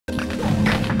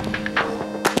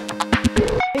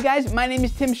Hey guys, my name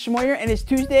is Tim Schmoyer and it's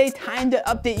Tuesday. Time to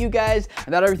update you guys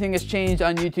about everything that's changed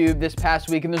on YouTube this past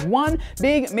week. And there's one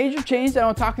big major change that I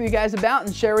want to talk to you guys about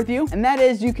and share with you. And that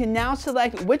is you can now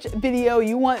select which video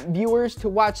you want viewers to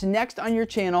watch next on your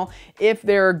channel if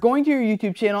they're going to your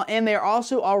YouTube channel and they're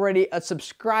also already a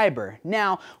subscriber.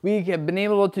 Now, we have been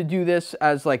able to do this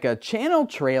as like a channel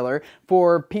trailer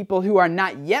for people who are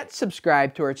not yet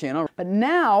subscribed to our channel. But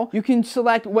now you can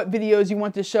select what videos you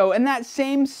want to show in that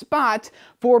same spot.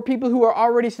 For people who are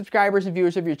already subscribers and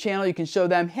viewers of your channel, you can show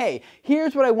them, hey,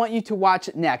 here's what I want you to watch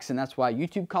next. And that's why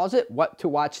YouTube calls it what to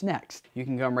watch next. You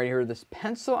can come right here to this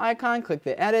pencil icon, click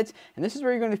the edit, and this is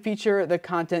where you're going to feature the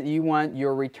content you want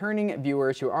your returning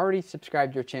viewers who already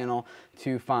subscribed to your channel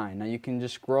to find. Now you can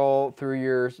just scroll through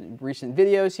your recent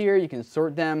videos here. You can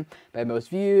sort them by most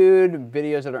viewed,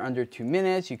 videos that are under 2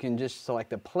 minutes. You can just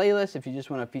select a playlist if you just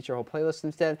want to feature a whole playlist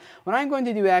instead. What I'm going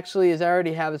to do actually is I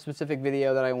already have a specific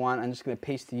video that I want. I'm just going to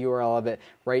paste the URL of it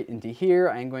right into here.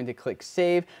 I'm going to click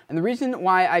save. And the reason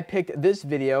why I picked this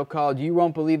video called You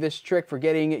Won't Believe This Trick for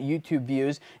Getting YouTube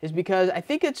Views is because I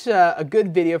think it's a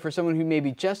good video for someone who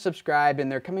maybe just subscribed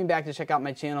and they're coming back to check out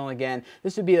my channel again.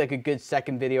 This would be like a good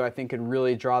second video I think could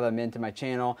really draw them into my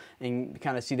channel and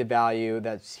kind of see the value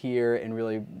that's here and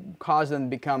really cause them to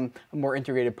become a more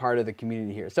integrated part of the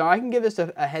community here. So I can give this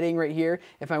a heading right here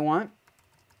if I want.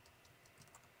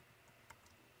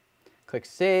 Click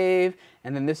save,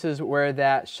 and then this is where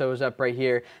that shows up right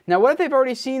here. Now, what if they've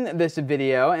already seen this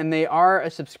video and they are a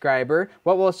subscriber?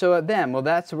 What will show up them? Well,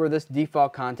 that's where this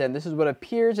default content, this is what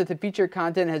appears if the featured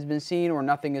content has been seen or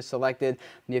nothing is selected.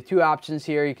 You have two options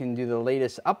here. You can do the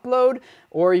latest upload,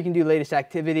 or you can do latest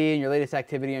activity, and your latest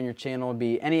activity on your channel will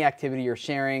be any activity you're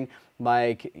sharing,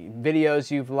 like videos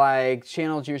you've liked,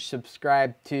 channels you're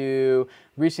subscribed to,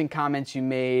 recent comments you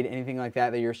made, anything like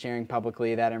that that you're sharing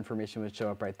publicly, that information would show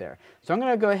up right there. So I'm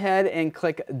going to go ahead and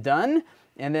click done.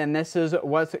 And then this is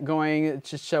what's going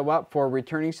to show up for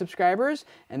returning subscribers,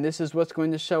 and this is what's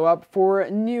going to show up for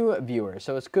new viewers.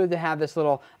 So it's good to have this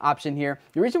little option here.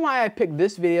 The reason why I picked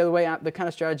this video, the kind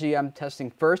of strategy I'm testing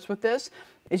first with this,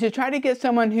 is to try to get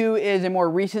someone who is a more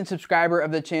recent subscriber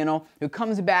of the channel, who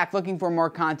comes back looking for more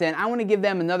content. I want to give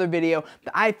them another video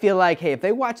that I feel like, hey, if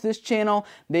they watch this channel,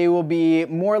 they will be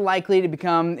more likely to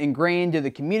become ingrained to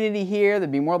the community here. They'll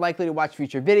be more likely to watch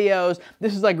future videos.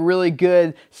 This is like a really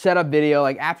good setup video.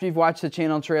 Like after you've watched the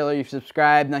channel trailer, you've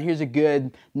subscribed, now here's a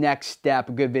good next step,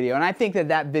 a good video. And I think that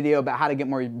that video about how to get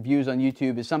more views on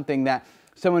YouTube is something that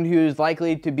someone who's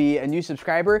likely to be a new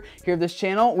subscriber here of this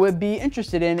channel would be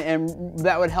interested in, and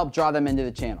that would help draw them into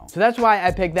the channel. So that's why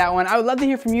I picked that one. I would love to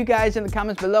hear from you guys in the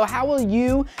comments below. How will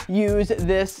you use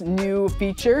this new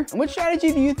feature? And what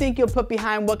strategy do you think you'll put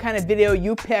behind what kind of video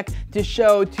you pick to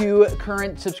show to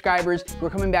current subscribers who are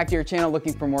coming back to your channel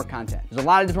looking for more content? There's a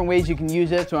lot of different ways you can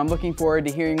use it, so I'm looking forward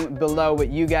to hearing below what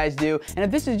you guys do. And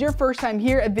if this is your first time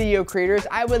here at Video Creators,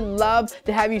 I would love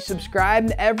to have you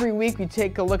subscribe. Every week we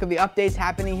take a look at the updates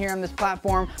happening here on this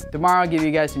platform. Tomorrow I'll give you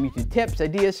guys some YouTube tips,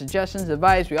 ideas, suggestions,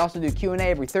 advice. We also do Q&A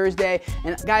every Thursday.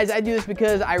 And guys, I do this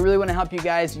because I really want to help you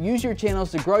guys use your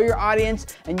channels to grow your audience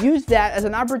and use that as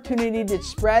an opportunity to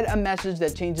spread a message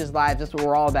that changes lives. That's what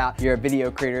we're all about here at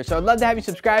Video Creators. So I'd love to have you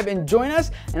subscribe and join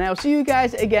us, and I will see you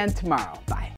guys again tomorrow. Bye.